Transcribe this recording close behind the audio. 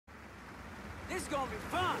This is gonna be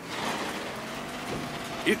fun.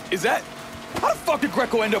 Is that... How the fuck did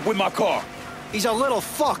Grecco end up with my car? He's a little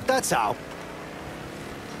fuck, that's how.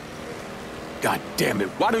 God damn it,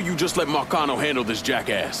 why don't you just let Marcano handle this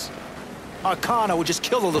jackass? Marcano would just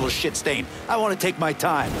kill the little shit stain. I want to take my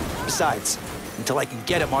time. Besides, until I can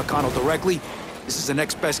get at Marcano directly, this is the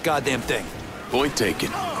next best goddamn thing. Point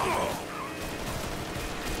taken.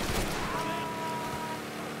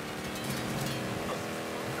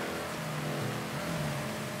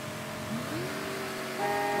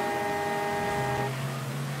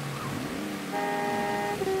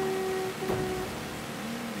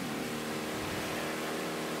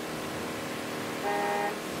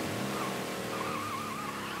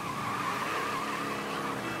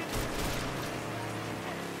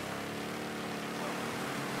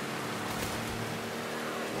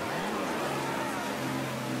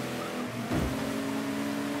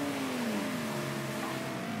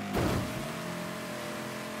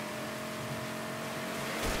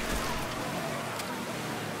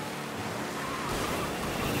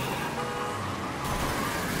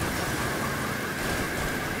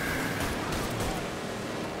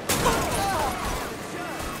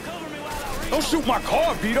 Don't shoot my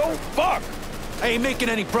car, Vito! Fuck! I ain't making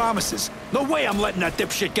any promises. No way I'm letting that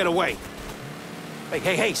dipshit get away.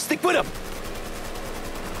 Hey, stick with him!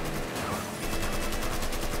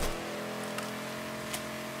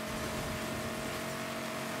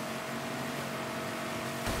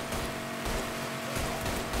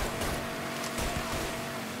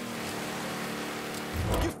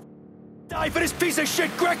 You die for this piece of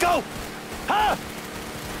shit, Grecco! Huh?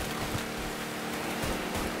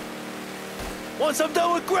 Once I'm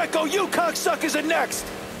done with Grecco, you cocksuckers are next!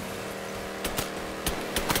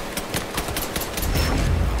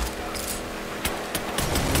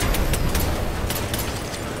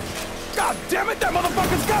 God damn it, that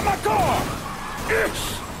motherfucker's got my car!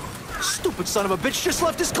 Ish. Stupid son of a bitch just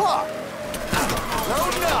left his car!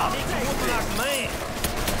 Load up!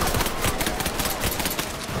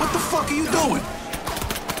 What the fuck are you doing?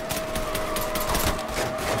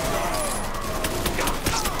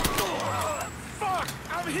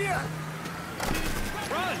 Here!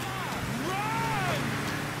 Run! Run!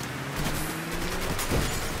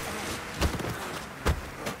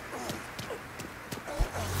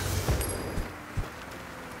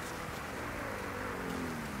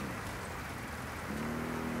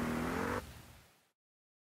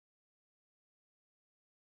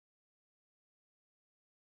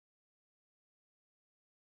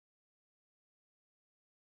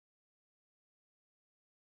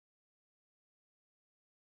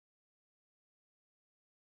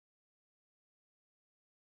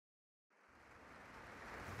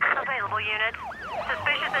 Available units.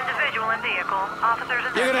 Suspicious individual in vehicle. Officers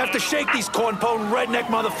You're gonna have to shake these corn-pone redneck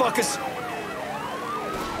motherfuckers.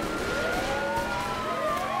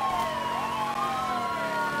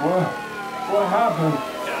 What happened?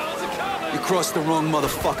 You crossed the wrong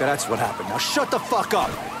motherfucker, that's what happened. Now shut the fuck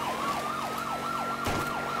up.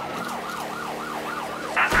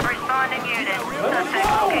 Responding unit. Suspect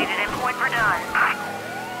located in Point Verdun.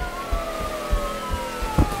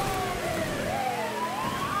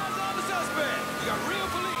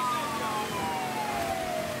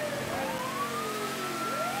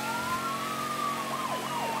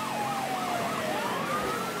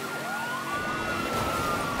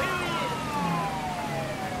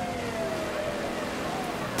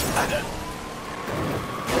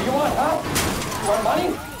 You want help? You want money?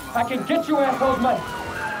 I can get you assholes money.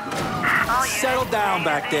 Settle down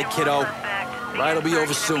back there, kiddo. Ride'll be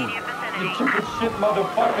over soon. You stupid shit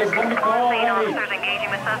motherfuckers, let me go already. Officers engaging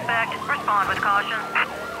with suspect. Respond with caution.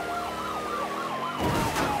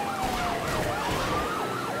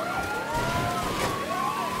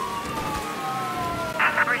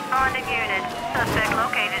 Responding unit. Suspect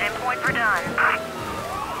located in Point Verdun.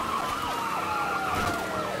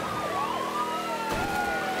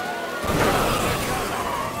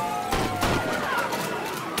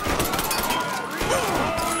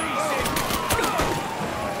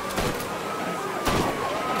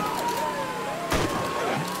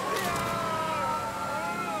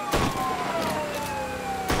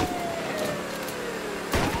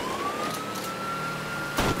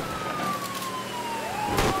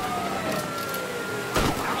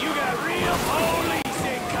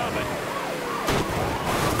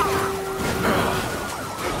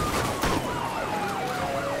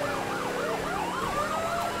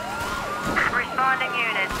 Responding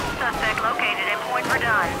unit. Suspect located in Point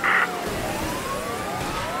Verdun.